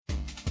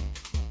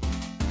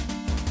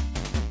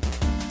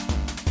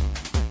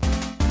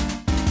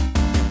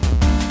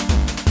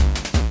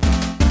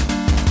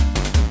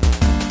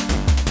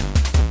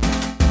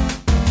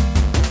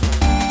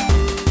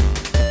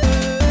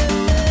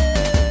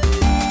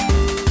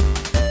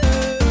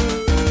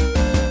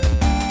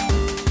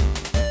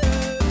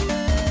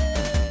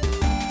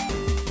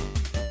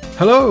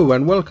Hello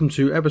and welcome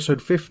to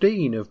episode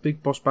 15 of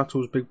Big Boss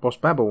Battles, Big Boss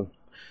Babble.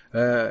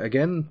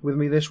 Again, with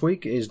me this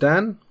week is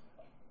Dan.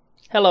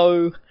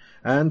 Hello.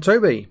 And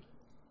Toby.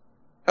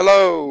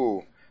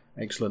 Hello.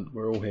 Excellent,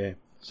 we're all here.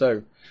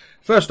 So,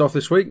 first off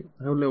this week,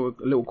 a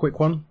little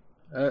quick one.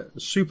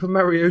 Super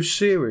Mario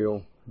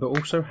cereal that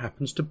also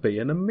happens to be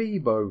an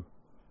amiibo.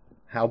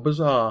 How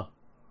bizarre.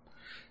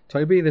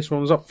 Toby, this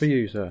one's up for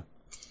you, sir.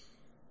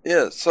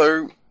 Yeah,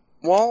 so,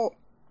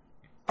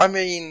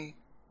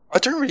 I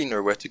don't really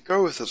know where to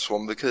go with this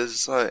one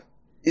because,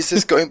 is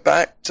this going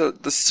back to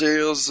the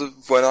cereals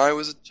of when I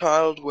was a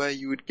child where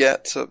you would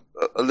get a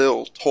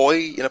little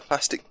toy in a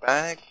plastic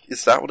bag?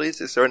 Is that what it is?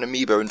 Is there an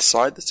amiibo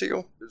inside the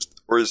cereal?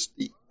 Or is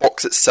the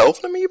box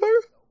itself an amiibo?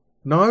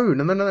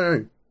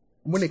 No.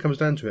 When it comes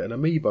down to it,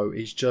 an amiibo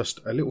is just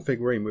a little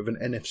figurine with an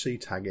NFC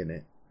tag in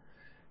it.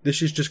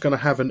 This is just going to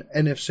have an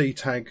NFC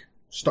tag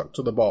stuck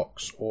to the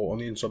box or on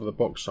the inside of the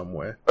box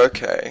somewhere.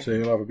 Okay. So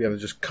you'll either be able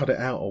to just cut it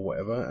out or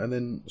whatever and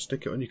then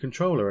stick it on your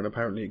controller, and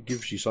apparently it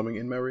gives you something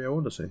in Mario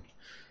Odyssey.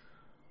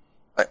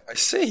 I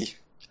see.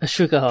 A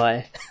sugar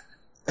high.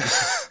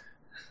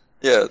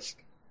 Yes.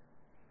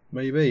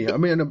 Maybe. I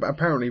mean,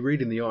 apparently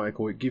reading the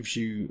article, it gives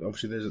you,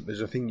 obviously there's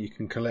a thing you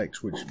can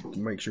collect which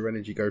makes your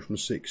energy go from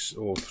 6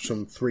 or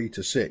from 3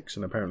 to 6,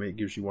 and apparently it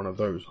gives you one of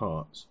those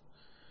hearts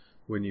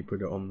when you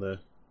put it on the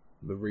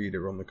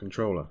reader on the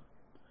controller.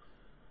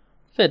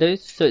 Fair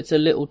dues. So it's a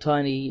little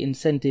tiny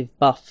incentive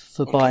buff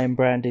for buying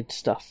branded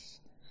stuff.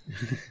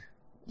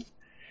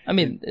 I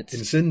mean,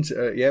 it's... an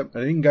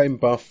in-game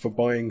buff for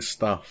buying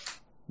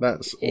stuff.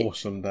 That's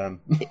awesome, Dan.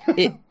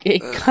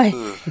 It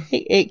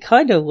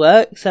kind of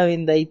works. I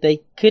mean,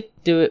 they could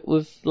do it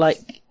with,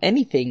 like,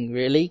 anything,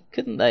 really,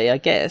 couldn't they? I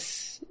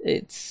guess.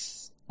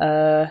 It's,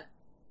 yeah.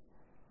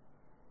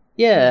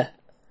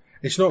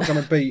 It's not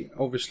going to be,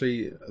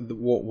 obviously,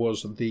 what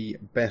was the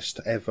best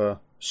ever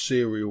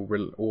serial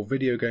or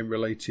video game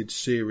related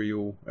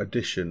serial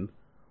edition,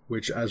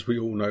 which, as we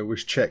all know,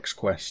 was Chex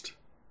Quest.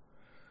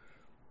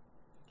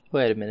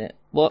 Wait a minute.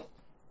 What?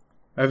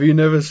 Have you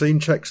never seen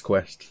Chex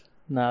Quest?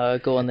 No,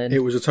 go on then.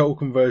 It was a total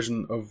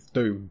conversion of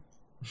Doom.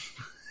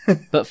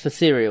 But for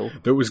cereal.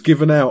 That was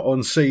given out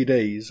on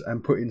CDs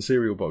and put in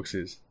cereal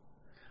boxes.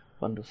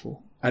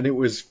 Wonderful. And it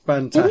was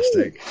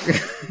fantastic.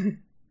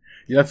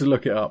 You have to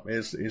look it up.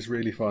 It's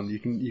really fun. You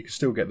can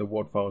still get the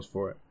WAD files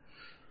for it.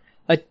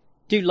 I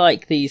do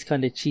like these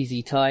kind of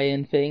cheesy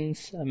tie-in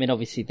things. I mean,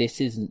 obviously this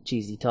isn't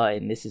cheesy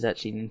tie-in. This is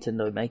actually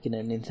Nintendo making a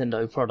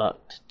Nintendo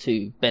product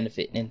to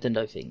benefit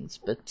Nintendo things.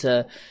 But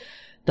the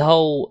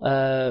whole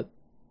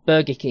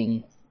Burger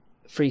King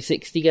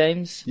 360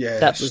 games,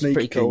 that was Sneak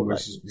pretty King cool.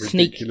 was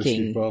Sneak ridiculously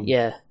King, fun.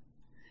 yeah.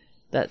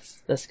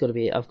 That's got to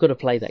be it. I've got to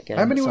play that game.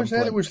 How many at some was there?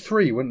 point. There was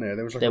 3, wasn't there?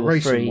 There was like There a were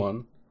racing 3.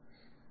 one.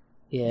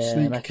 Yeah,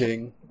 Sneak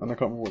King, and I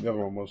can't remember what the other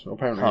one was.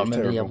 Apparently, can't it was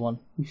remember terrible. the other one.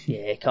 Yeah,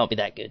 it can't be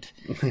that good.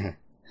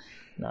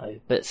 No,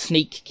 but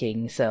Sneak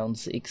King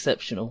sounds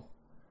exceptional.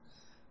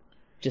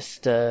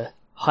 Just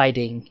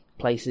hiding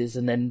places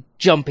and then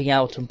jumping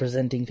out and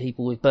presenting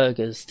people with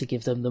burgers to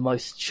give them the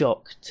most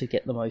shock to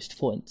get the most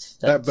points.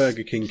 That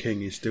Burger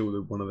King is still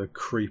one of the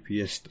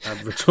creepiest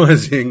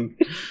advertising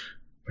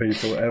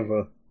people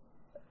ever.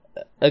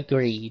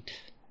 Agreed.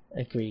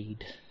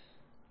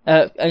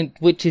 And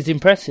which is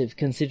impressive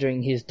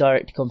considering his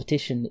direct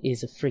competition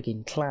is a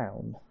frigging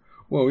clown.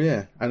 Well,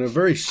 yeah, and a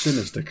very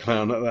sinister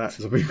clown at that,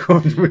 to be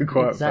quite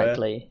fair.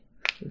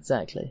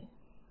 Exactly.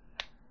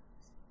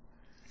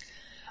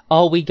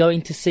 Are we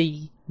going to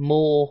see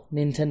more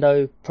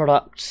Nintendo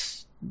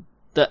products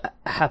that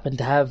happen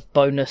to have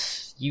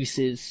bonus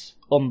uses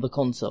on the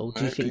console?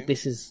 Do you think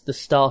this is the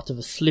start of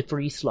a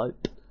slippery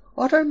slope?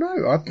 I don't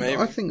know.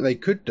 I think they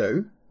could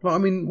do. Like, I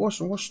mean,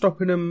 what's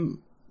stopping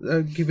them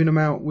giving them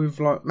out with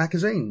like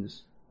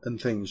magazines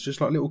and things,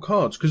 just like little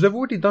cards? Because they've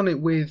already done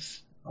it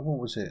with what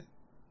was it?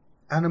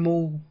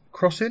 Animal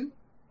Crossing?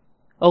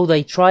 Oh,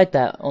 they tried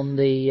that on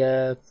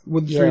the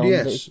with the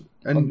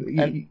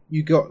 3DS,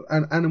 you got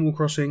an Animal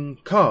Crossing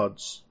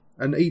cards,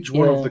 and each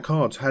one of the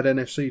cards had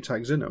NFC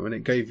tags in them, and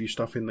it gave you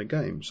stuff in the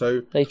game.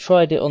 So they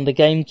tried it on the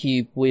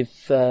GameCube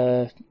with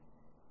I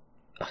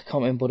can't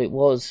remember what it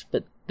was,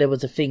 but there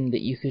was a thing that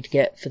you could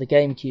get for the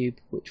GameCube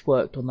which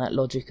worked on that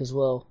logic as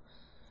well.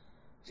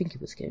 I think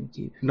it was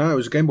GameCube. No, it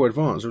was Game Boy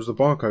Advance. It was the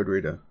barcode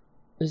reader.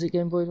 Was it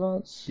Game Boy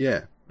Advance?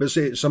 Yeah, but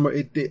see,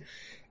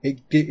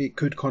 it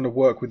could kind of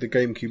work with the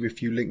GameCube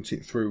if you linked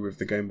it through with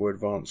the Game Boy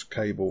Advance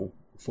cable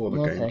for the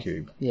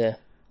GameCube. Yeah.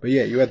 But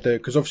yeah, you had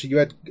because obviously you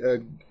had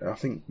I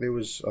think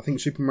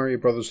Super Mario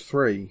Brothers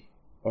 3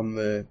 on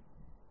the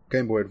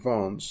Game Boy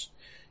Advance.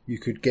 You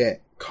could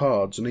get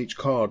cards, and each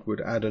card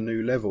would add a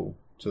new level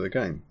to the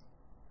game.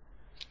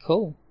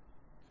 Cool.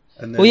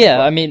 And then, well, yeah,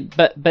 I mean,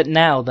 but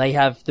now they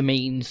have the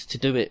means to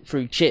do it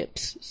through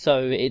chips,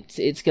 so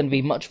it's going to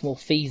be much more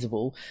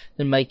feasible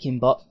than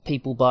making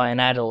people buy an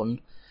add-on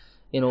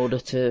in order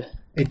to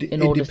to do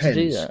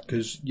that.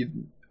 Because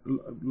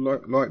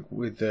like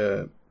with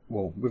the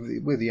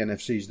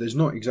NFCs, there's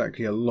not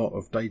exactly a lot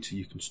of data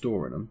you can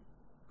store in them.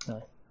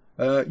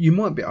 No. You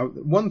might be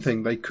one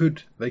thing they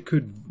could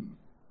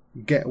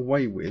get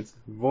away with,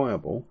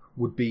 viable,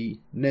 would be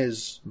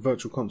NES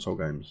Virtual Console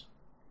games.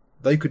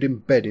 They could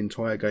embed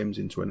entire games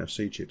into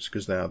NFC chips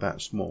because they are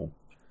that small.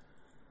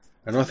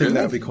 And I think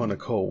that would be kind of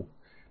cool.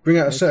 Bring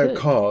out a set of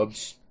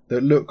cards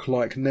that look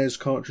like NES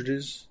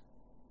cartridges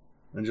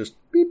and just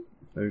beep,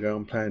 there we go,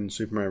 I'm playing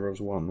Super Mario Bros.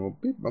 1 or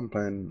beep, I'm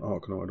playing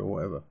Arkanoid or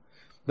whatever.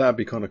 That would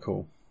be kind of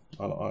cool.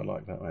 I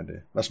like that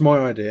idea. That's my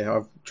idea.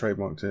 I've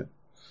trademarked it.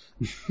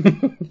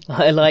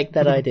 I like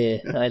that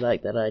idea.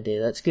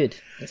 That's good.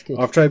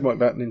 I've trademarked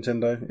that,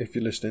 Nintendo, if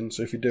you're listening.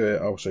 So if you do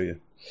it, I'll see you.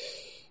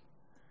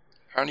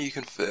 Apparently you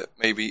can fit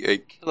maybe a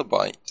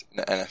kilobyte in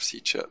an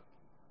NFC chip.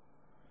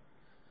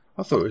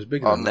 I thought it was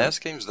bigger Are than NES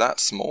that. games that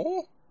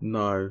small?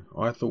 No,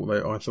 I thought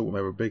they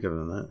were bigger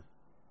than that.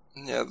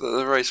 Yeah,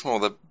 they're very small.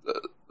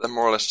 They're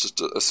more or less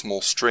just a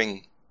small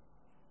string.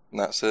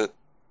 And that's it.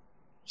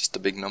 Just a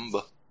big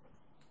number.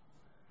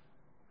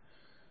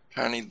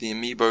 Apparently the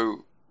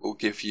Amiibo will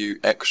give you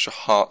extra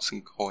hearts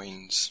and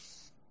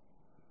coins.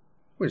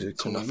 What is it?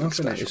 So Cool nothing enough,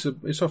 isn't it? special.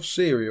 It's off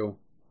cereal.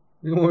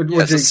 What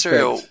Yeah, it's do a you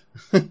cereal.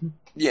 expect?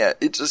 Yeah,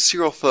 it's a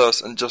serial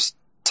first and just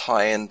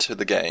tie into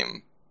the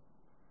game.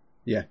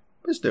 Yeah,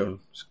 but still,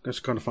 that's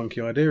a kind of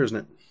funky idea, isn't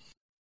it?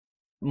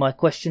 My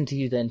question to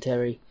you then,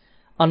 Terry,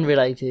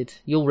 unrelated,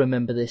 you'll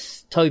remember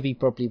this, Toby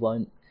probably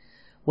won't.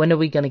 When are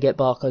we going to get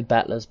Barcode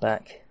Battlers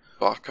back?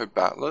 Barcode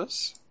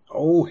Battlers?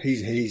 Oh,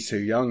 he's too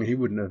young. He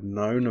wouldn't have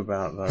known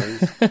about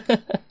those.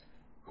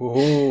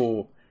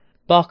 Oh.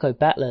 Barcode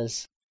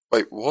Battlers.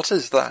 Wait, what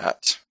is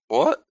that?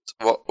 What?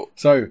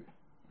 So,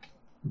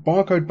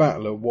 Barcode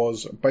Battler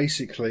was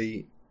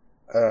basically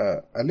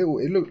a little.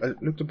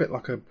 It looked a bit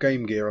like a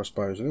Game Gear, I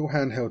suppose, a little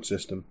handheld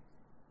system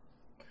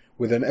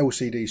with an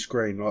LCD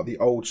screen, like the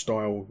old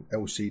style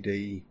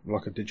LCD,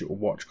 like a digital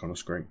watch kind of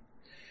screen.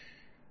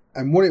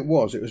 And what it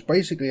was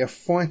basically a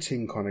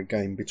fighting kind of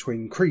game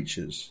between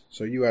creatures.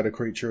 So you had a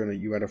creature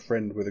and you had a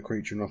friend with a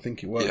creature, and I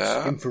think it was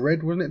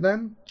infrared, wasn't it,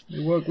 Dan?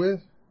 You worked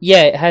with?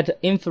 Yeah, it had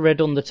infrared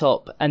on the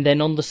top, and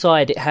then on the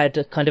side it had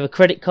a kind of a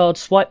credit card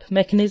swipe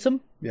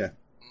mechanism. Yeah.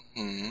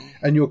 Mm-hmm.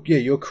 And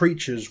your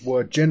creatures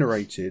were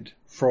generated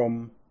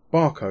from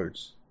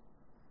barcodes.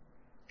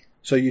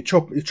 So you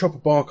chop a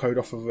barcode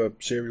off of a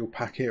cereal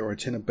packet or a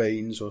tin of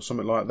beans or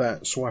something like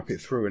that, swipe it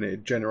through, and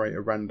it'd generate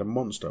a random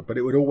monster. But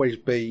it would always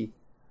be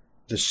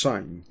the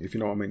same, if you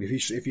know what I mean.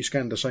 If you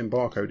scanned the same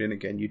barcode in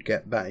again, you'd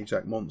get that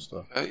exact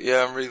monster.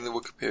 Yeah, I'm reading the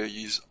Wikipedia.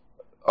 Use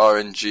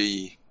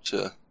RNG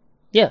to.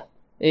 Yeah,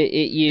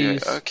 it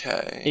used. Yeah,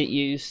 okay. It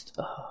used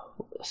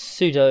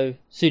pseudo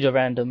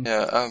random.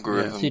 Yeah,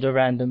 algorithm. Pseudo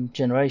random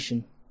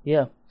generation.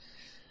 Yeah.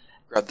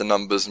 Grab the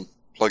numbers and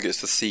plug it as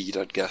the seed,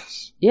 I'd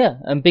guess. Yeah,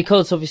 and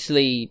because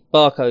obviously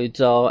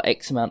barcodes are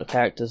X amount of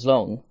characters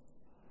long,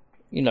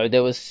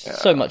 there was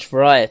so much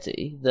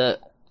variety that,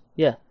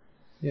 yeah.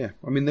 Yeah,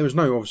 I mean, there was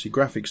no, obviously,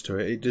 graphics to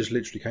it. It just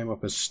literally came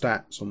up as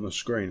stats on the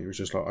screen. It was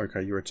just like,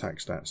 okay, your attack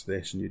stats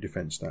this, and your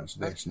defense stats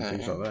this, and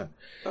things like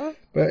that.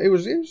 But it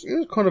was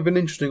kind of an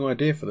interesting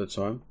idea for the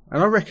time.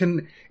 And I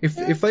reckon if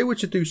they were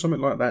to do something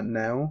like that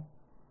now,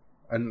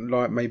 and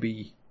like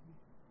maybe,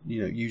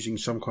 using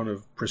some kind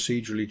of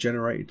procedurally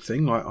generated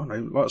thing, like, I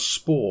don't know, like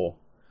Spore.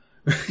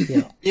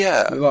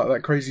 Yeah. Like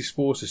that crazy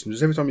Spore system.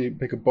 Just every time you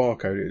pick a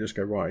barcode, it just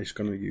go, right, it's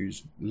going to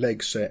use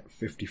leg set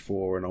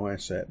 54 and eye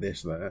set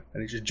this, that,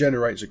 and it just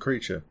generates a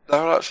creature.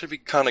 That would actually be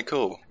kind of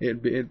cool.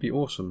 It'd be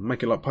awesome.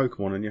 Make it like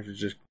Pokemon, and you have to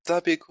just...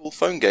 That'd be a cool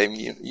phone game.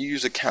 You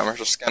use a camera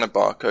to scan a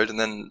barcode and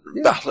then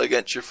battle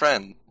against your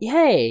friend.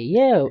 Hey,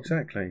 yeah.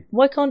 Exactly.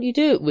 Why can't you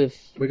do it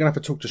with... We're going to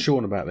have to talk to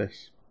Sean about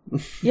this.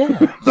 Yeah.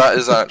 That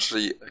is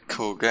actually a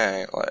cool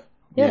game. Like,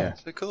 Yeah.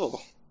 so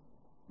cool.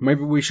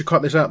 Maybe we should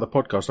cut this out of the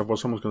podcast, otherwise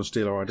someone's going to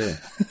steal our idea.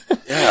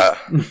 Yeah.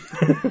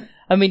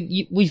 I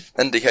mean, we've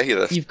NDA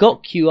this. you've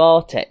got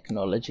QR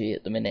technology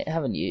at the minute,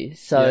 haven't you?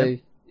 So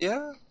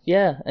Yeah.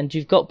 And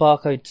you've got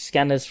barcode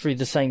scanners through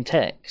the same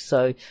tech.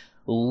 So,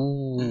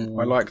 ooh,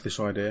 I like this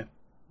idea.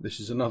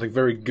 This is another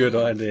very good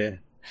idea.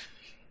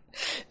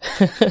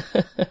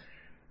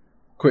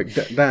 Quick,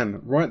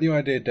 Dan, write the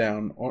idea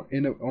down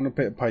on a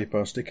bit of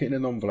paper, stick it in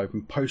an envelope,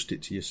 and post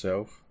it to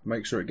yourself.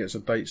 Make sure it gets a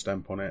date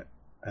stamp on it.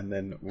 And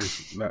then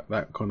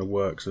that kind of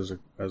works as a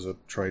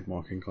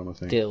trademarking kind of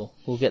thing. Deal.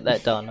 We'll get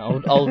that done.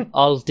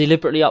 I'll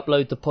deliberately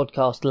upload the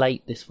podcast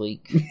late this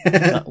week,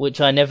 which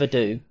I never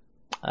do.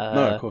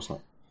 No, of course not.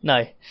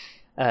 No.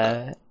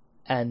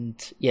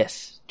 And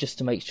yes, just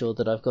to make sure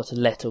that I've got a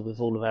letter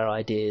with all of our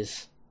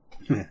ideas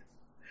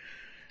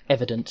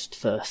evidenced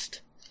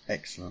first.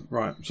 Excellent.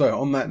 Right. So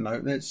on that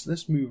note,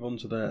 let's move on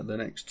to the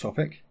next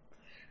topic,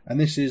 and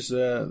this is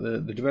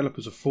the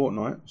developers of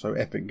Fortnite, so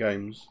Epic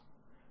Games,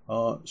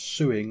 are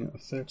suing a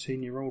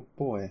 13-year-old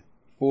boy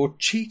for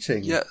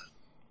cheating. Yeah.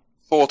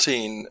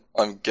 14,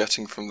 I'm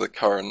getting from the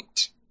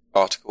current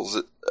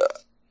articles.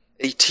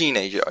 A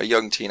teenager, a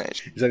young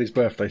teenager. Is that his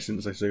birthday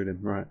since they sued him?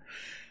 Right.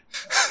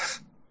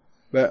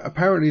 But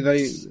apparently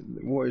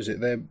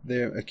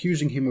they're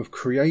accusing him of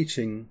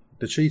creating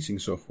the cheating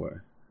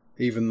software,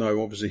 even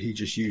though obviously he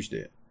just used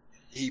it.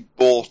 He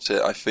bought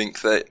it. I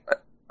think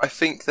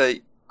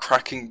they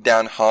cracking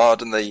down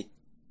hard, and they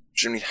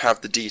generally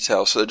have the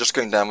details, so they're just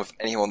going down with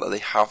anyone that they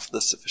have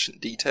the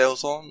sufficient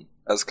details on,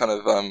 as kind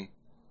of,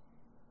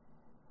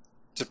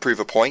 to prove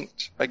a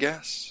point, I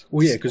guess.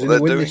 Well, yeah, because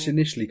when this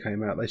initially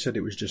came out, they said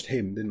it was just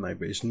him, didn't they?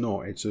 But it's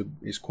not.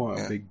 It's quite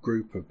a big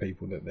group of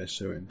people that they're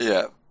suing.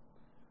 Yeah.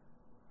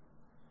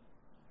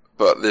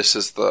 But this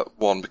is the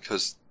one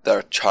because they're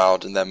a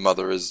child and their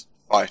mother is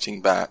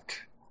fighting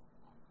back.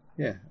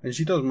 Yeah, and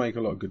she does make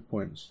a lot of good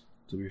points,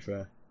 to be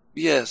fair.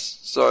 Yes,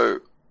 so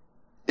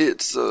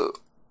it's a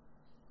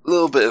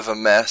little bit of a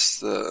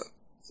mess.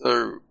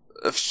 So,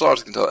 as far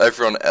as I can tell,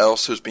 everyone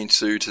else who's been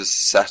sued has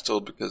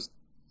settled because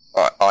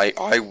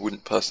I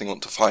wouldn't personally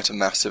want to fight a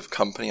massive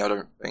company, I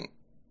don't think.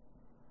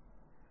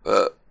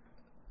 But,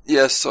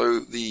 yeah,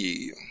 so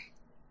this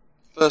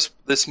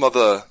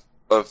mother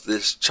of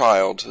this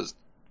child has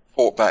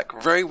fought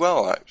back very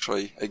well,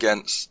 actually,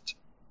 against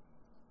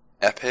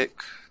Epic.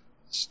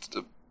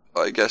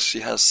 I guess she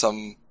has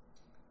some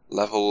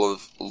level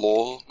of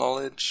law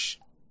knowledge.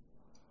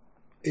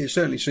 It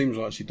certainly seems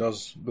like she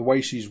does. The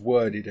way she's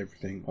worded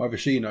everything, either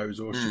she knows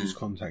or she's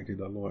contacted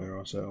a lawyer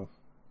herself.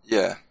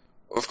 Yeah.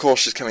 Of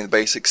course, she's coming the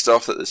basic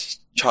stuff that this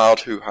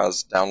child who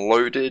has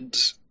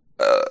downloaded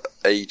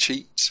a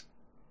cheat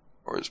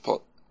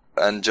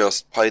and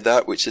just played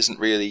that, which isn't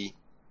really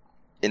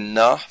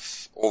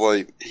enough.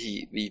 Although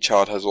the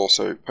child has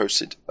also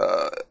posted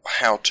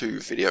how-to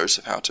videos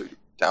of how to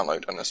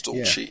download and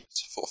install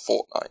cheats for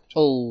Fortnite.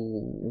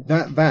 Oh,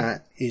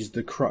 that is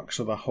the crux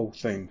of the whole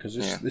thing, because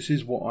this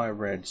is what I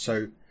read.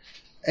 So,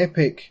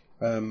 Epic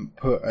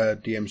put a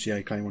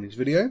DMCA claim on his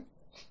video,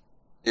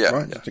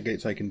 just to get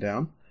it taken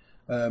down.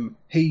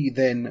 He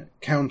then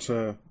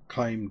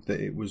counter-claimed that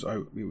it was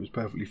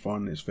perfectly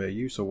fine and it's fair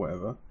use or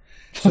whatever.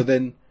 So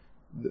then,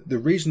 the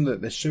reason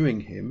that they're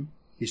suing him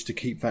is to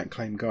keep that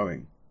claim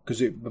going. Because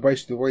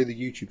basically the way the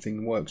YouTube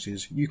thing works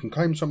is you can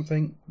claim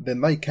something, then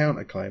they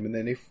counter-claim, and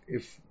then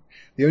if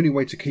the only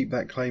way to keep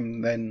that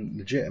claim then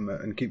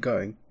legitimate and keep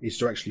going is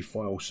to actually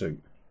file suit.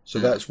 So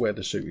that's where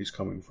the suit is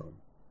coming from.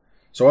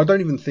 So I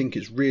don't even think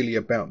it's really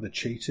about the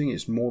cheating,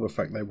 it's more the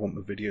fact they want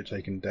the video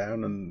taken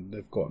down and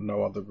they've got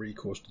no other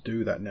recourse to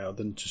do that now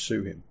than to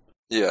sue him.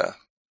 Yeah.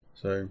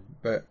 So,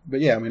 but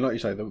yeah, I mean, like you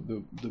say,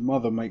 the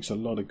mother makes a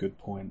lot of good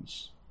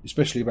points,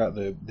 especially about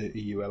the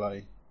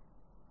EULA.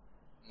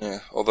 Yeah,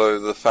 although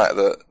the fact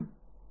that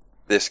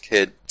this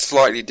kid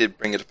slightly did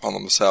bring it upon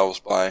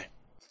themselves by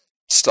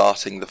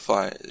starting the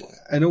fight.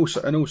 And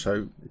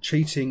also,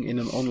 cheating in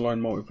an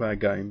online multiplayer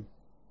game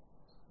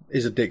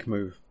is a dick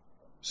move.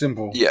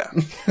 Simple. Yeah.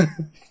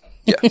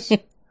 Yes.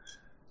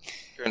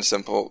 Pure and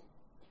simple.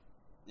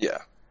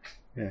 Yeah.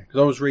 Yeah,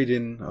 because I was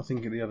reading, I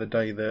think the other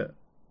day, that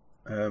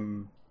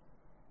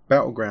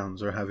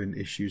Battlegrounds are having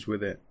issues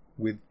with it,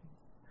 with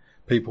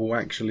people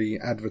actually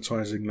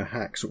advertising the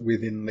hacks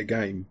within the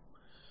game.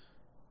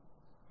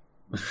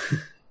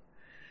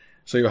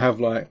 So you'll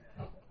have like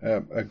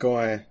a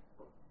guy,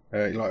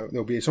 like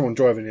there'll be someone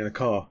driving in a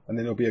car, and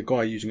then there'll be a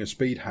guy using a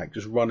speed hack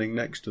just running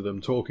next to them,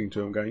 talking to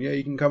them, going, "Yeah,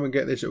 you can come and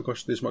get this. It'll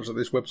cost this much at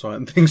this website,"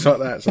 and things like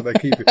that. So they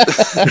keep it.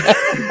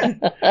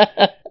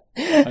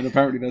 And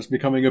apparently that's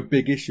becoming a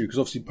big issue because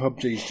obviously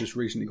PUBG's just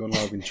recently gone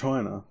live in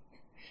China,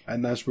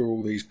 and that's where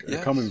all these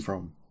are coming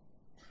from.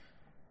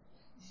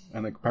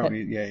 And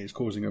apparently, it's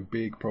causing a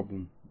big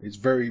problem. It's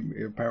very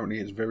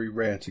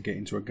rare to get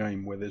into a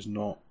game where there's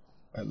not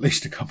at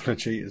least a couple of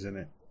cheaters in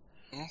it.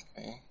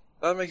 Okay.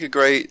 That'd make a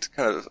great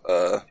kind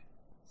of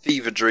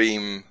fever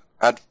dream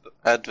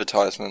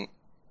advertisement.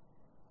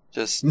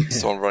 Just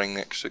someone running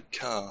next to a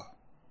car.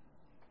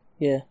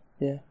 Yeah.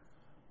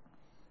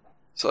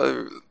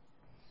 So,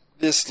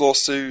 this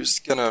lawsuit's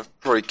gonna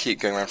probably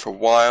keep going around for a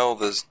while.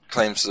 There's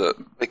claims that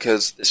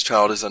because this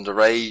child is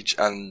underage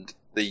and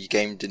the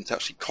game didn't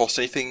actually cost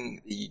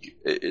anything,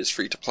 it is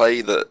free to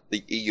play, that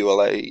the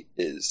EULA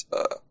is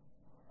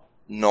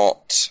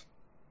not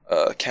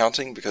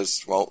counting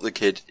because, well, the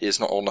kid is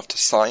not old enough to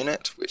sign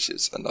it, which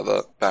is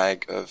another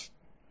bag of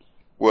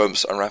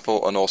worms to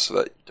unravel, and also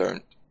that you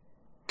don't,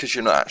 because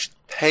you're not actually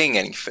paying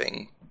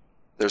anything,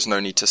 there's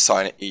no need to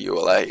sign an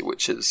EULA,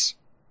 which is,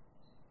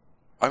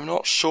 I'm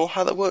not sure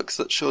how that works,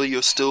 that surely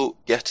you're still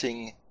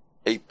getting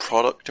a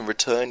product in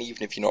return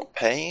even if you're not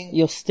paying?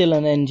 You're still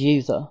an end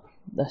user,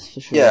 that's for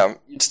sure. Yeah,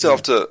 you'd still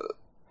have to,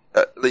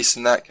 at least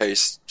in that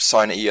case,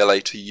 sign an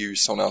EULA to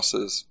use someone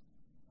else's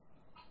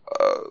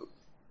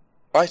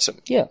item.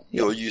 Yeah.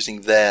 You're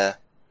using their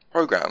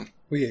program.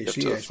 Well, yeah, you have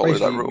so to it's follow that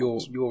basically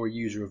rules. you're a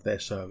user of their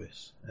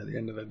service at the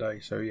end of the day.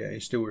 So yeah,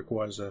 it still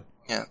requires a.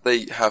 Yeah,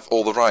 they have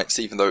all the rights,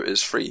 even though it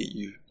is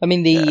free. I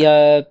mean,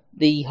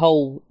 the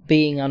whole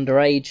being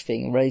underage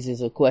thing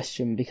raises a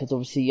question because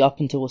obviously, up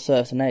until a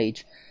certain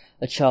age,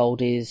 a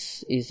child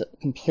is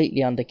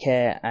completely under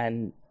care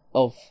and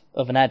of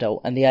an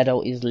adult, and the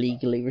adult is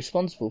legally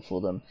responsible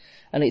for them.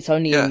 And it's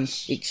only in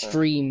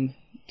extreme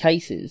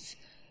cases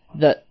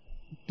that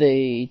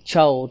the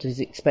child is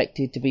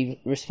expected to be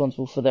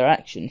responsible for their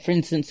action. For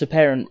instance, a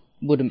parent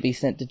wouldn't be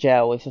sent to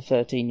jail if a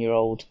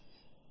 13-year-old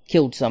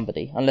killed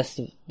somebody, unless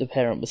the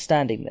parent was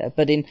standing there.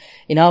 But in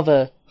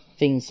other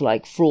things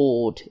like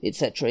fraud,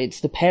 etc.,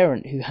 it's the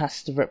parent who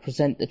has to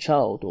represent the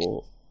child,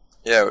 or...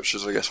 Yeah, which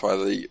is, I guess, why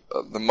the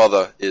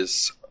mother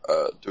is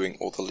doing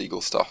all the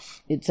legal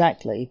stuff.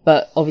 Exactly,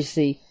 but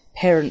obviously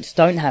parents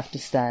don't have to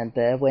stand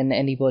there when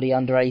anybody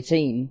under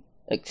 18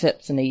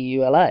 accepts an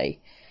EULA.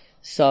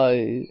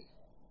 So,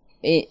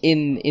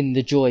 in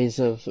the joys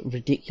of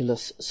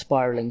ridiculous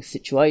spiralling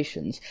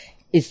situations,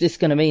 is this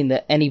going to mean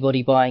that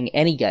anybody buying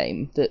any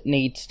game that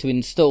needs to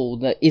install,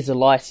 that is a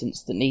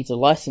license, that needs a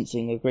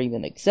licensing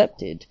agreement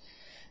accepted,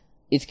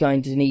 is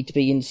going to need to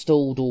be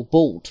installed or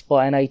bought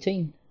by an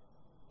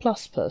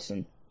 18-plus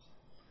person?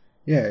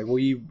 Yeah, well,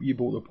 you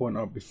brought the point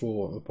up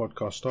before the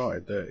podcast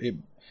started that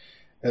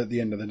at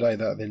the end of the day,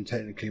 that then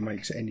technically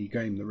makes any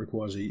game that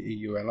requires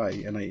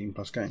EULA an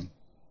 18-plus game.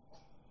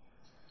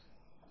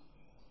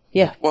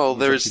 Yeah. Well,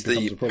 there is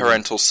the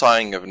parental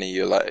signing of an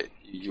EULA.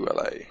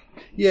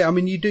 Yeah, I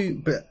mean you do,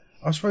 but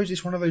I suppose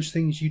it's one of those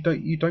things you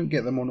don't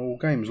get them on all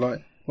games.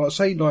 Like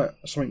say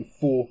something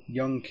for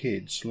young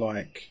kids.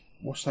 Like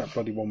what's that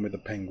bloody one with the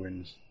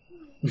penguins?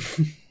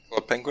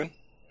 Club Penguin.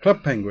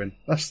 Club Penguin.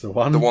 That's the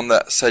one. The one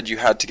that said you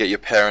had to get your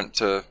parent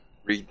to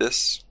read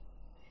this.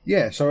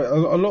 Yeah, so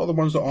a lot of the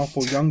ones that are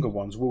for younger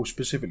ones will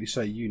specifically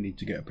say you need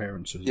to get a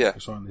parent to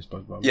sign this. Blah,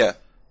 blah, blah. Yeah,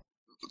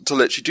 to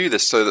let you do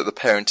this so that the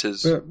parent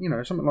is. But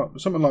something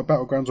like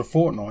Battlegrounds or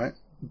Fortnite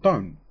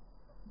don't.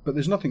 But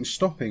there's nothing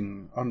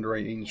stopping under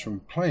 18s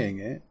from playing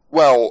it.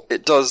 Well,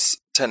 it does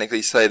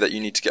technically say that you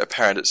need to get a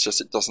parent. It's just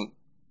it doesn't.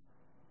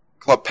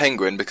 Club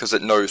Penguin, because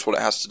it knows what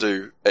it has to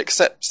do,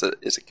 accepts that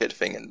it's a kid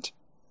thing and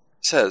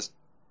says.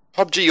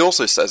 PUBG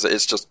also says that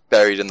it's just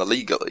buried in the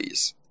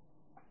legalese.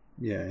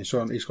 Yeah, it's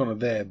kind of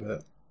there,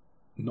 but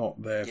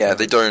not there. Yeah,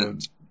 they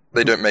don't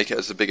make it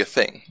as a bigger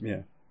thing.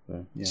 Yeah.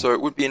 So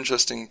it would be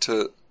interesting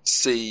to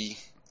see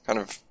kind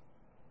of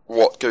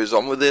what goes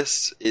on with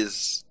this.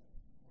 Is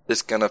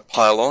this going to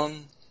pile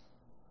on?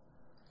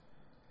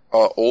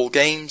 Are all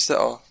games that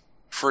are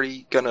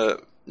free going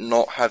to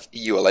not have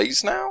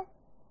EULAs now?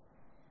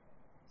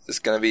 Is this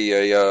going to be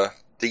a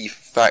de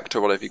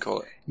facto, whatever you call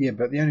it? Yeah,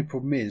 but the only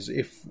problem is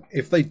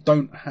if they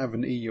don't have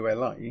an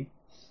EULA,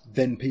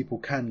 then people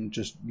can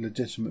just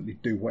legitimately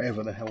do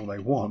whatever the hell they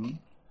want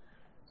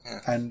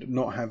and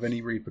not have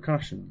any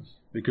repercussions.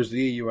 Because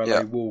the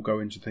EULA will go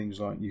into things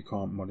like you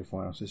can't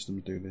modify our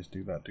systems, do this,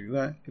 do that, do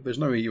that. If there's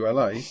no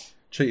EULA,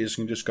 cheaters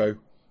can just go,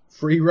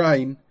 free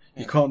reign,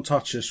 you can't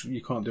touch us,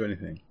 you can't do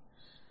anything.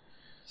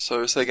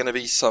 So is there going to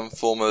be some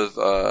form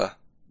of...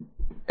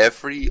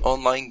 every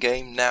online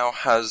game now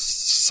has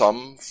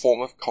some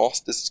form of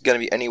cost? This is going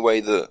to be any way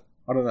that...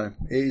 I don't know.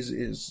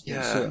 It's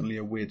certainly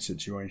a weird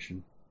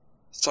situation.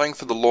 It's time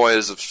for the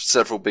lawyers of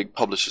several big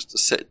publishers to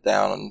sit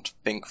down and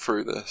think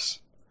through this.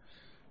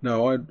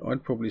 No,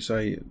 I'd probably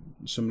say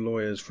some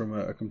lawyers from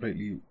a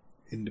completely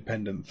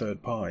independent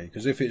third party.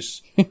 Because if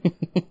it's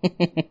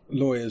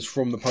lawyers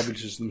from the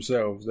publishers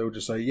themselves, they'll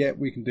just say, yeah,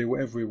 we can do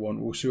whatever we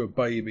want. We'll sue a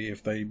baby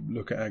if they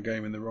look at our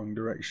game in the wrong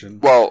direction.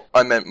 Well,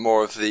 I meant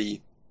more of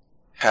the...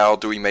 How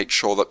do we make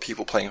sure that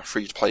people playing a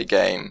free-to-play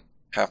game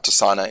have to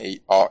sign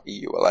our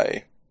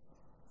EULA?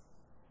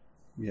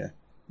 Yeah.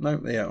 No,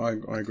 yeah,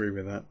 I agree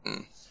with that.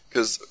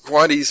 Because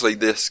quite easily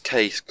this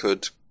case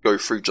could go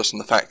through just on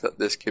the fact that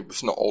this kid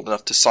was not old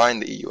enough to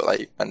sign the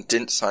EULA and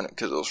didn't sign it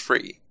because it was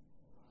free.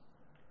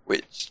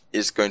 Which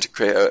is going to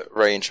create a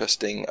very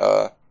interesting...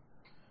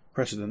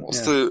 precedent,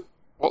 precedent,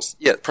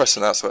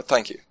 that's the word,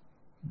 thank you.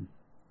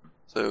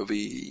 So it'll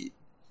be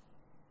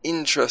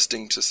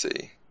interesting to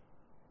see.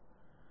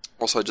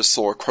 Also, I just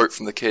saw a quote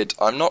from the kid.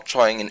 I'm not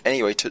in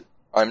any way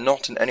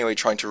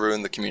trying to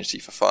ruin the community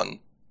for fun.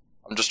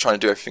 I'm just trying to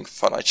do everything for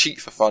fun. I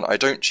cheat for fun. I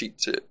don't cheat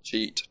to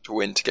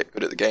win, to get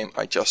good at the game.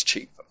 I just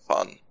cheat for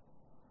fun.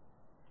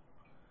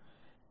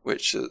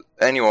 Which,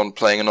 anyone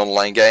playing an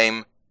online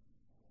game,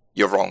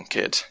 you're wrong,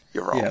 kid.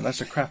 You're wrong. Yeah, that's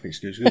a crap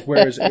excuse. Because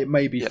whereas it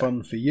may be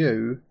fun for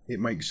you,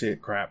 it makes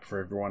it crap for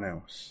everyone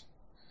else.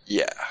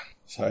 Yeah.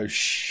 So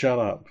shut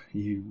up,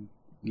 you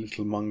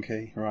little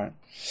monkey. Right.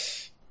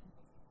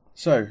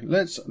 So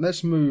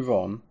let's move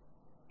on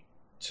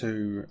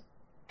to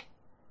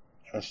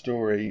a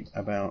story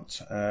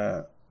about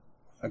a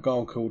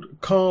guy called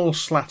Karl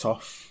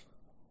Slatoff.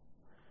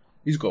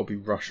 He's got to be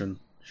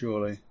Russian,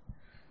 surely.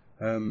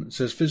 It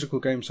says physical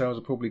game sales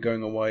are probably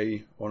going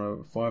away on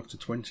a 5 to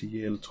 20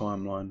 year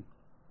timeline.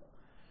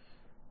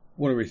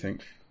 What do we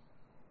think?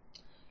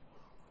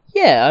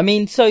 Yeah, I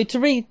mean, so to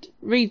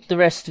read the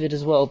rest of it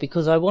as well,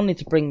 because I wanted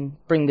to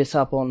bring this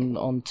up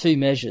on two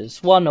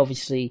measures. One,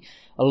 obviously,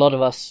 a lot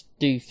of us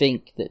do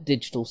think that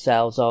digital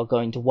sales are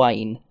going to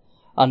wane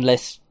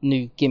unless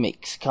new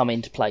gimmicks come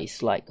into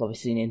place, like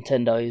obviously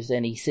Nintendo's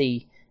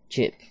NEC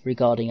chip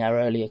regarding our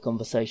earlier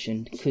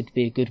conversation could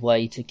be a good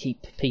way to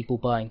keep people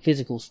buying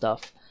physical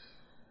stuff.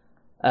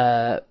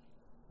 But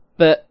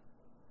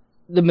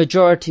the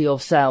majority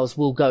of sales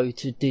will go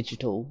to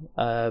digital.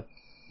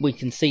 We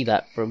can see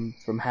that from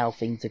how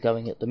things are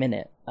going at the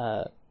minute.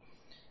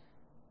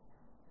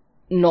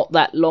 Not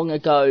that long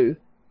ago,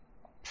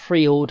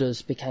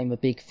 pre-orders became a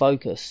big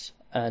focus,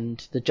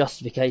 and the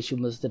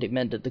justification was that it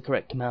meant that the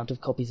correct amount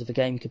of copies of a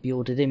game could be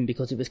ordered in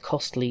because it was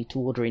costly to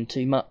order in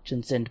too much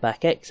and send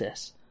back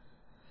excess.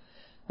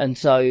 And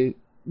so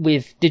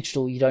with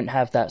digital, you don't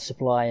have that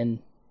supply and,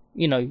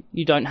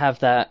 you don't have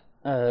that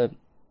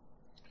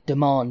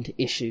demand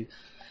issue.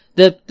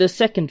 The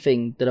second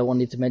thing that I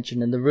wanted to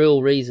mention, and the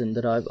real reason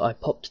that I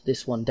popped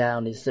this one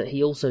down, is that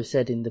he also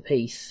said in the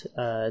piece,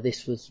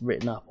 this was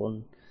written up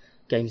on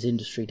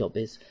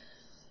gamesindustry.biz,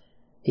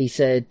 he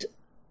said,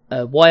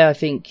 why I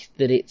think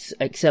that it's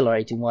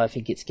accelerating, why I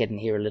think it's getting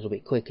here a little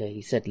bit quicker,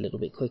 he said a little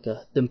bit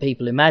quicker than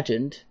people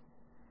imagined,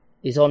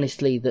 is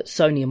honestly that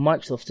Sony and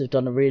Microsoft have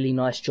done a really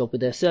nice job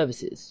with their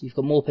services. You've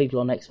got more people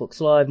on Xbox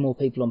Live, more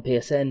people on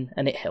PSN,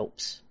 and it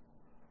helps.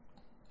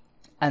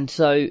 And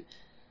so,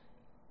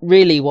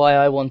 really why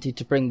I wanted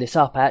to bring this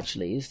up,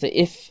 actually, is that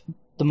if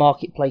the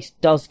marketplace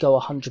does go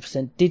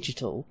 100%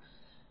 digital,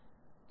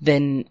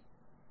 then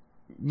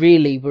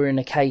really we're in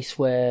a case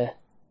where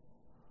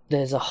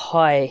there's a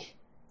high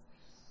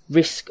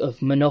risk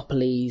of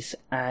monopolies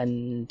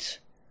and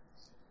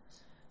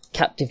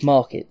captive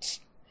markets.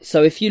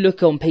 So if you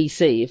look on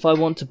PC, if I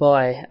want to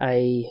buy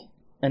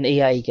an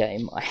EA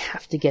game, I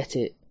have to get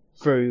it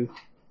through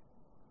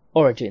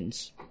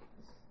Origins.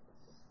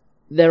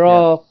 There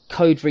are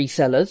code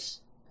resellers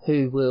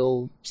who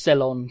will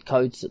sell on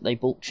codes that they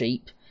bought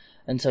cheap,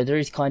 and so there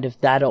is kind of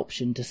that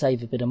option to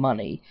save a bit of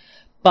money.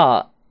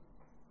 But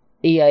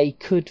EA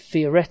could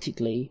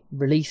theoretically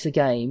release a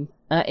game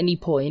at any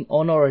point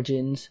on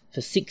Origins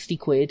for 60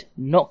 quid,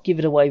 not give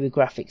it away with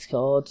graphics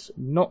cards,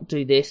 not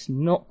do this,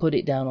 not put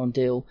it down on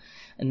deal,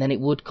 and then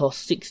it would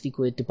cost 60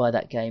 quid to buy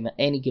that game at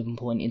any given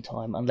point in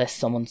time unless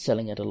someone's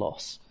selling at a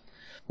loss.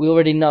 We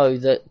already know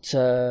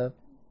that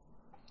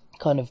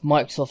kind of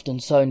Microsoft and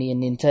Sony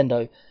and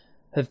Nintendo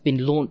have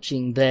been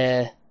launching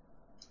their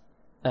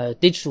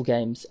digital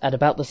games at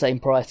about the same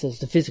price as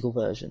the physical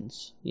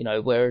versions,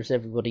 whereas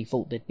everybody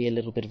thought there'd be a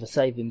little bit of a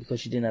saving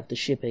because you didn't have the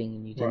shipping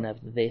and you didn't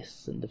have the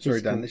this and the physical.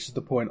 Sorry, Dan, this is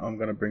the point I'm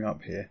going to bring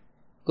up here.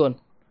 Go on.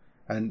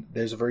 And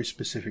there's a very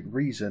specific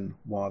reason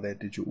why their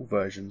digital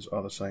versions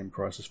are the same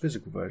price as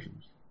physical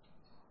versions.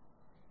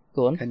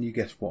 Go on. Can you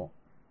guess what?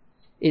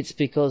 It's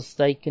because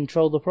they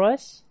control the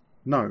price?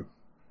 No.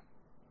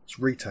 It's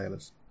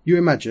retailers. You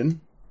imagine...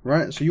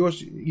 Right, so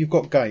you've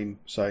got Game,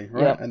 say,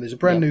 right, Yep. and there's a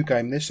brand new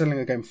game. They're selling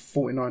a game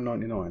for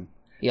 $49.99,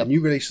 Yep. and you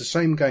release the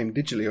same game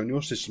digitally on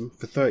your system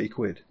for 30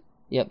 quid.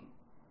 Yep.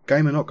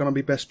 Game are not going to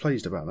be best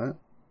pleased about that.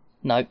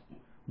 No.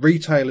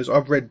 Retailers,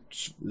 I've read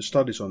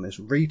studies on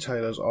this.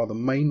 Retailers are the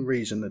main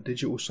reason that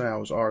digital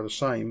sales are the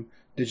same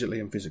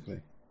digitally and physically,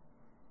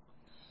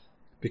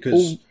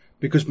 because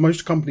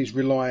most companies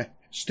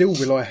still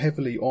rely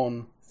heavily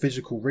on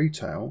physical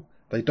retail.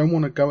 They don't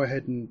want to go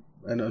ahead and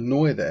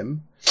annoy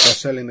them by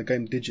selling the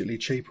game digitally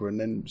cheaper and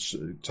then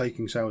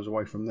taking sales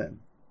away from them.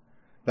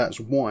 That's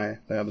why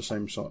they are the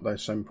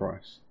same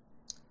price.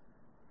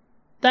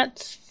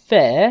 That's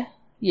fair,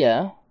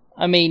 yeah.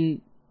 I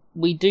mean,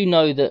 we do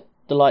know that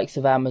the likes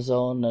of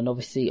Amazon and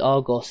obviously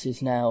Argos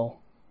is now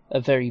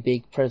a very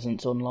big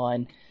presence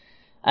online,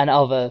 and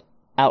other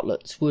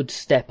outlets would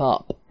step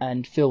up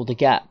and fill the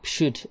gap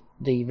should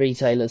the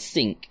retailers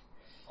sink.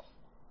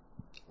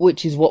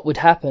 Which is what would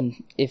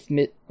happen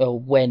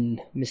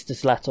when Mr.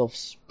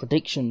 Zlatov's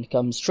prediction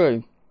comes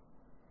true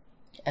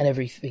and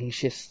everything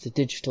shifts to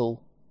digital,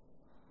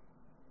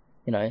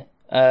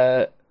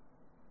 and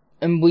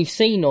we've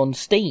seen on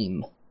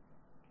Steam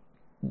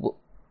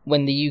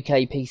when the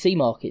UK PC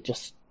market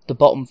the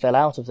bottom fell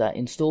out of that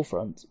in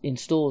stores.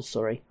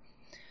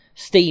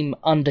 Steam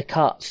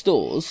undercut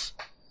stores,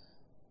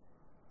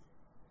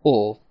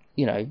 or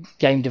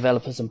game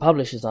developers and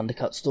publishers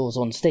undercut stores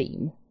on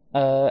Steam.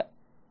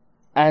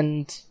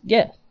 And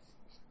yeah,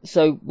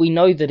 so we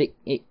know that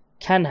it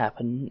can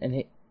happen, and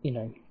it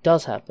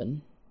does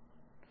happen,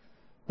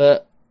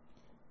 but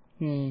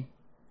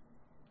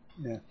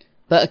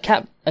But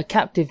a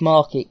captive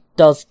market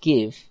does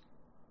give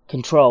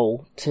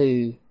control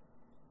to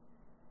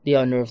the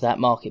owner of that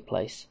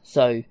marketplace.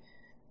 So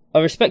I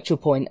respect your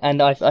point,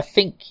 and I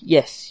think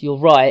yes, you're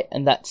right,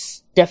 and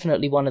that's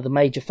definitely one of the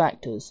major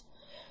factors.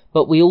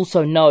 But we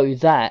also know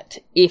that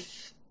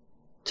if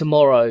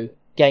tomorrow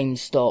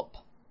GameStop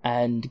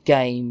and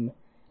Game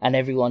and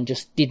everyone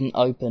just didn't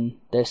open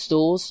their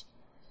stores,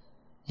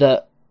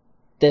 that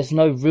there's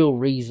no real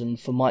reason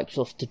for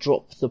Microsoft to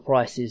drop the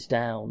prices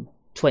down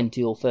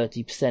 20 or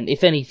 30%.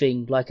 If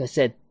anything, like I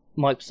said,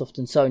 Microsoft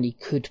and Sony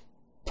could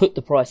put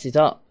the prices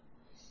up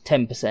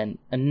 10%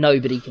 and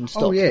nobody can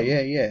stop them.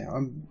 Yeah.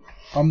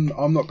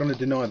 I'm not going to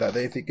deny that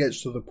if it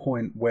gets to the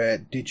point where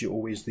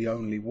digital is the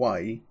only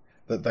way,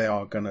 that they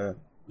are going to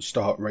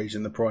start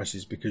raising the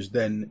prices, because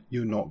then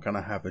you're not going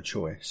to have a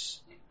choice.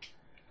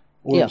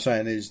 All I'm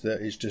saying is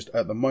that it's just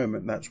at the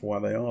moment that's why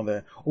they are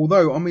there.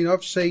 Although, I mean,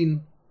 I've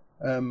seen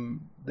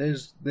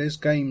there's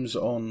games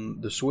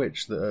on the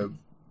Switch that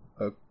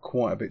are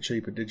quite a bit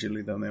cheaper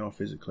digitally than they are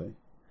physically.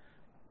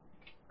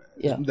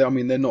 Yeah. I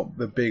mean, they're not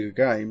the bigger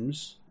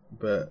games,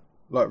 but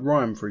like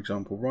Rime, for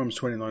example. Rime's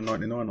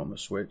 $29.99 on the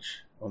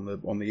Switch on the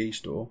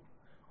eStore.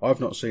 I've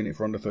not seen it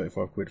for under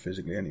 35 quid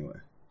physically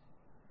anywhere.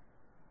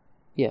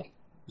 Yeah.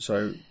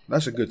 So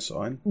that's a good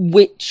sign.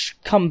 Which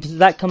comes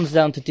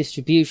down to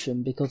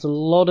distribution, because a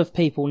lot of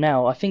people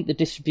now, I think the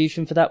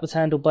distribution for that was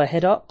handled by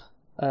Head Up,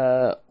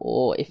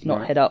 or if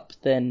not Head Up,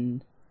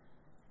 then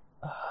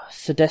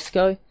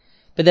Sedesco.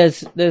 But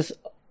there's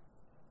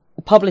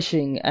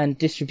publishing and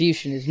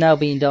distribution is now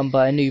being done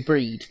by a new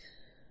breed.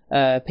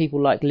 People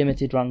like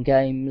Limited Run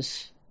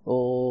Games,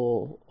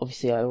 or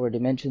obviously I already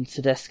mentioned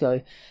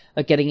Sedesco,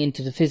 are getting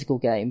into the physical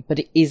game, but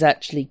it is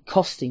actually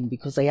costing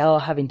because they are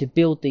having to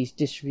build these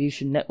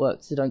distribution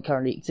networks that don't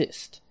currently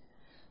exist.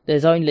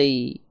 There's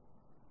only,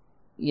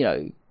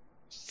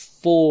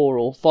 4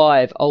 or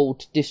 5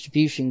 old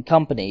distribution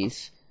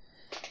companies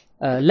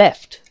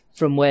left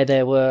from where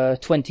there were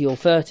 20 or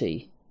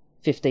 30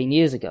 15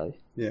 years ago.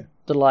 Yeah.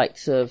 The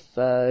likes of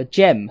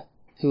Gem,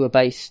 who are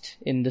based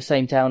in the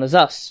same town as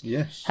us,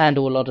 yes,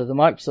 handle a lot of the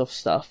Microsoft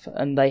stuff,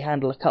 and they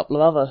handle a couple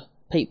of other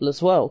people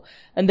as well.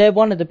 And they're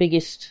one of the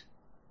biggest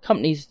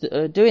companies that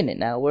are doing it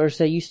now, whereas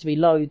there used to be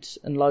loads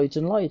and loads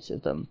and loads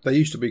of them. They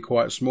used to be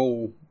quite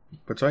small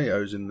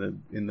potatoes in the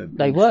They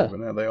industry, were. but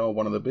now they are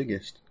one of the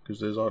biggest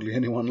because there's hardly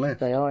anyone left.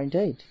 They are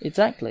indeed,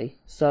 exactly.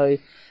 So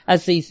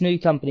as these new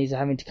companies are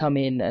having to come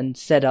in and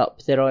set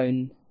up their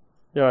own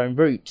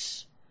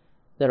routes,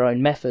 their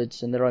own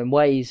methods, and their own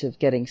ways of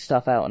getting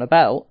stuff out and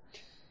about,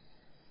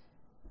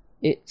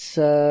 it's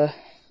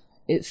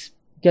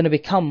going to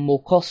become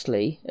more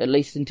costly, at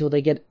least until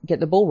they get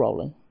the ball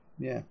rolling.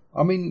 Yeah,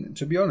 I mean,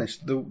 to be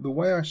honest, the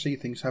way I see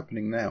things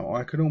happening now,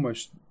 I can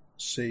almost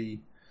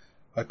see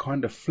a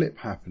kind of flip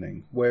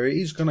happening where it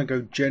is going to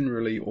go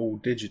generally all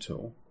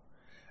digital,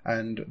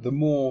 and the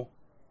more,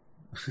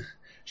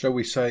 shall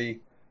we say,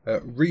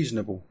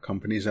 reasonable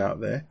companies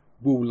out there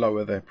will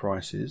lower their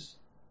prices.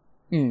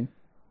 Mm.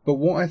 But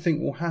what I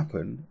think will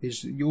happen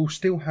is you'll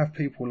still have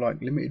people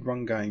like Limited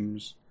Run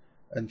Games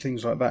and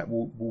things like that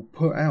will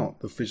put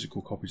out the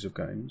physical copies of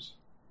games,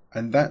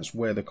 and that's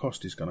where the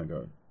cost is going to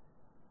go.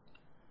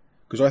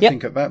 Because I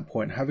think at that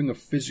point, having a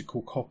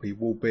physical copy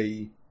will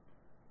be,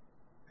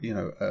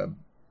 an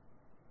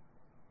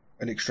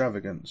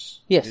extravagance.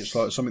 Yes. It's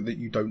like something that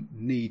you don't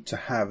need to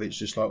have. It's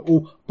just like,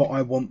 oh, but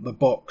I want the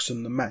box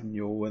and the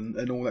manual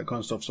and all that kind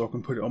of stuff so I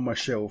can put it on my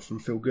shelf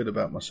and feel good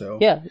about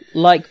myself. Yeah,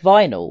 like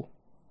vinyl.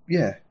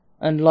 Yeah.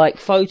 And like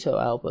photo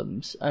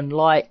albums, and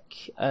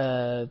like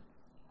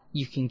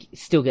you can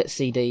still get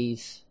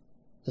CDs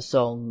for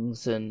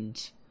songs,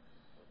 and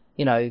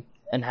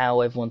and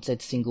how everyone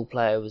said single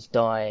player was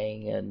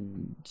dying,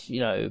 and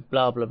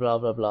blah blah blah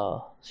blah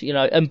blah. So,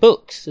 and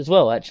books as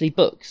well. Actually,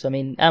 books. I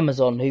mean,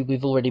 Amazon, who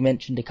we've already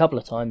mentioned a couple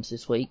of times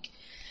this week,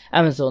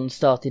 Amazon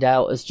started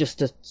out as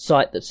just a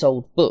site that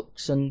sold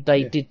books, and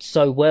they did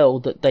so well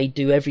that they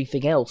do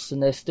everything else,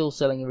 and they're still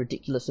selling a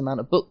ridiculous amount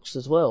of books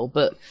as well.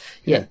 But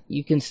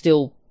you can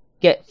still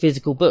get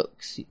physical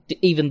books,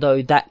 even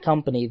though that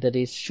company that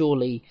is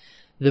surely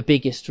the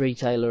biggest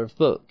retailer of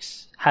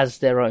books has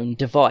their own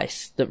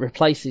device that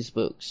replaces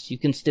books. You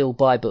can still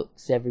buy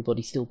books.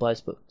 Everybody still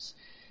buys books.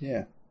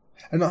 Yeah.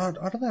 And I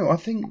don't know, I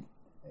think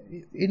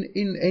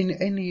in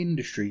any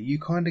industry you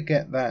kind of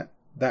get that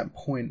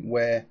point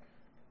where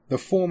the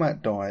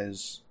format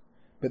dies,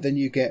 but then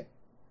you get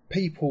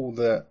people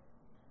that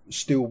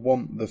still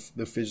want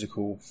the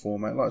physical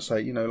format. Like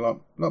say, like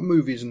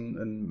movies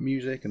and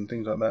music and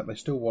things like that, they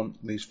still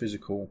want these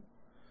physical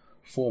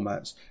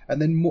formats.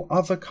 And then more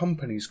other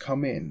companies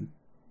come in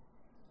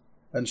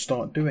and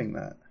start doing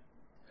that.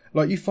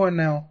 Like you find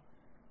now,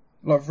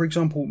 like for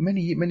example,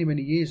 many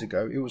years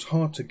ago, it was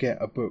hard to get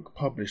a book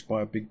published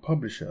by a big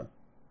publisher.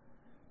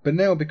 But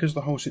now, because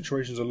the whole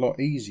situation's a lot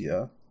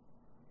easier,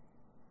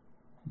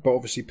 but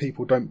obviously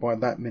people don't buy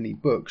that many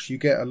books, you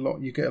get a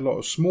lot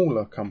of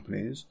smaller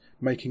companies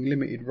making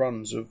limited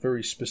runs of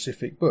very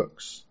specific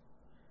books,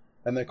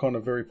 and they're kind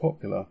of very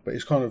popular. But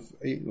it's kind of,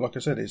 like I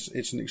said,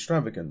 it's an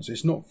extravagance.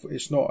 It's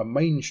not a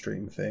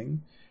mainstream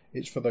thing.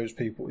 It's for those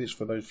people. It's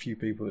for those few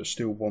people that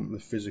still want the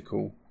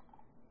physical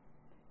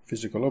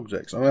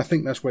objects. And I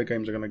think that's where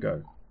games are going to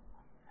go.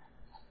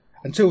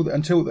 Until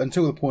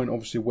the point,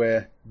 obviously,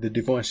 where the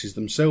devices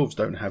themselves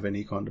don't have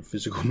any kind of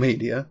physical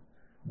media,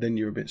 then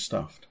you're a bit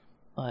stuffed.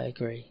 I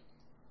agree.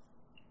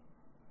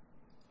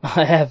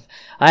 I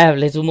have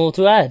little more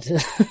to add.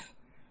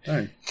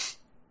 Oh.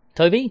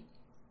 Toby?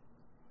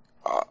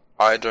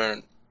 I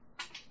don't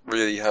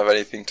really have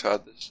anything to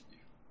add.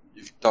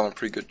 You've done a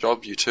pretty good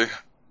job, you two.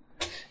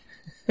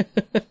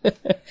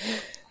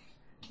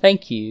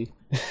 Thank you.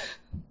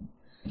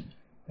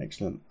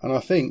 Excellent. And I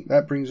think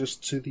that brings us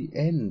to the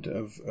end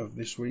of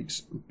this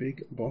week's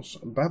Big Boss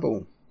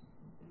Babble.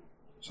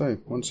 So,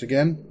 once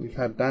again, we've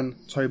had Dan,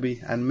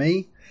 Toby and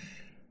me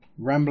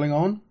rambling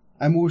on,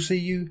 and we'll see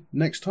you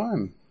next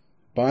time.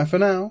 Bye for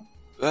now.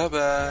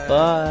 Bye-bye.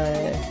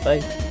 Bye.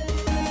 Bye.